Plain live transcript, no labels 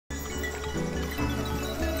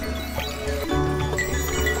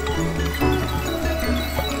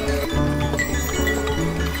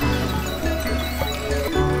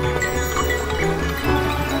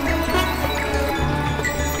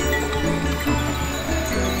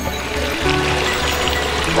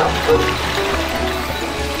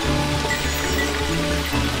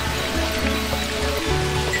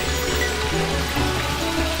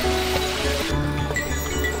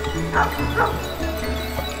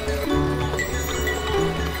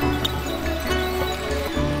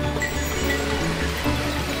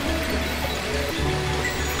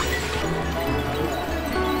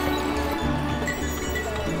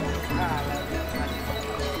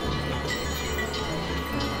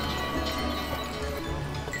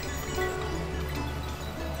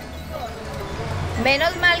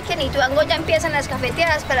Menos mal que en Ituango ya empiezan las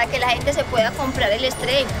cafeteadas para que la gente se pueda comprar el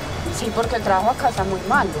estreno. Sí, porque el trabajo acá está muy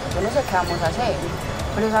malo, yo no sé qué vamos a hacer.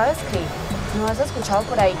 Pero ¿sabes qué? ¿No has escuchado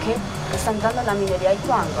por ahí que está entrando la minería de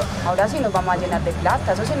Ituango? Ahora sí nos vamos a llenar de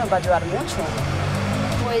plata, eso sí nos va a ayudar mucho.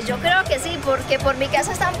 Pues yo creo que sí, porque por mi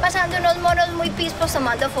casa están pasando unos monos muy pispos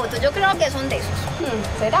tomando fotos. Yo creo que son de esos.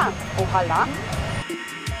 ¿Será? Ojalá.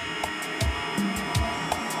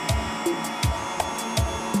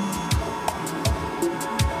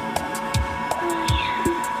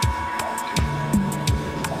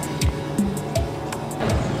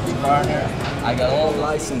 Partner, I got all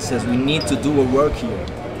licenses. We need to do a work here.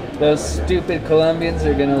 Those stupid Colombians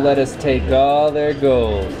are gonna let us take all their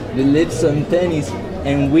gold. The lips and tennis,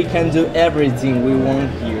 and we can do everything we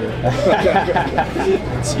want here.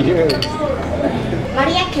 Cheers.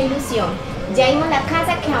 María, qué ilusión. Ya vimos la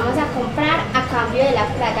casa que vamos a comprar a cambio de la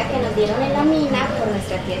plata que nos dieron en la mina por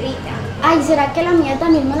nuestra tierrita. Ay, ¿será que la mía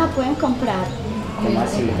también me la pueden comprar? ¿Cómo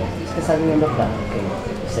así? Es que estás viviendo claro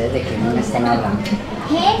que ustedes de qué mina están hablando.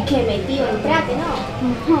 Qué metido en trate, ¿no?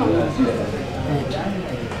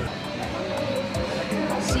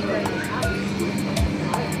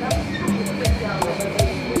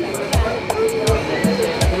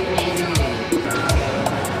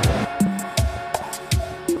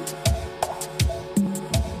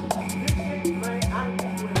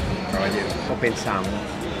 Caballero, o pensamos,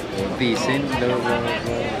 o dicen,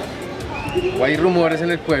 o hay rumores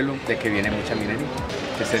en el pueblo de que viene mucha minería.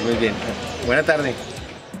 Que estés muy bien. Buena tarde.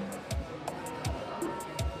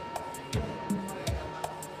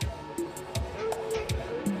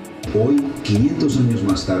 Hoy, 500 años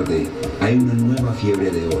más tarde, hay una nueva fiebre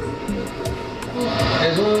de oro.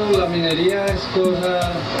 Eso, la minería es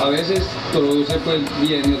cosa, a veces produce pues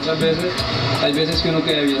bien y otras veces, hay veces que uno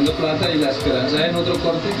queda viendo plata y la esperanza en otro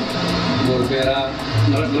corte, volver a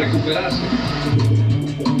recuperarse.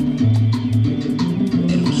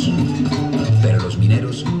 Pero los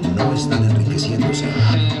mineros no están enriqueciéndose.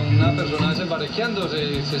 Una persona desembarqueando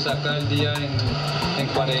se saca el día en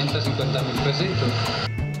 40, 50 mil pesitos.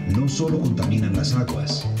 No solo contaminan las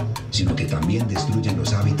aguas, sino que también destruyen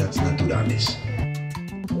los hábitats naturales.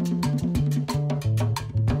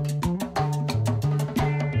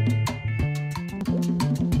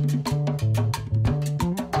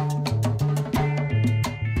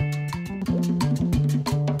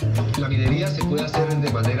 La minería se puede hacer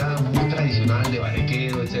de manera muy tradicional, de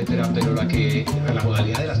barrequero, etcétera, pero la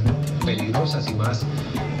modalidad de las peligrosas y más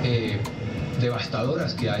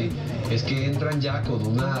devastadoras que hay es que entran ya con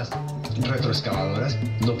unas retroexcavadoras,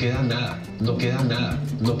 no queda nada, no queda nada,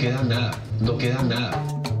 no queda nada, no queda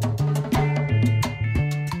nada.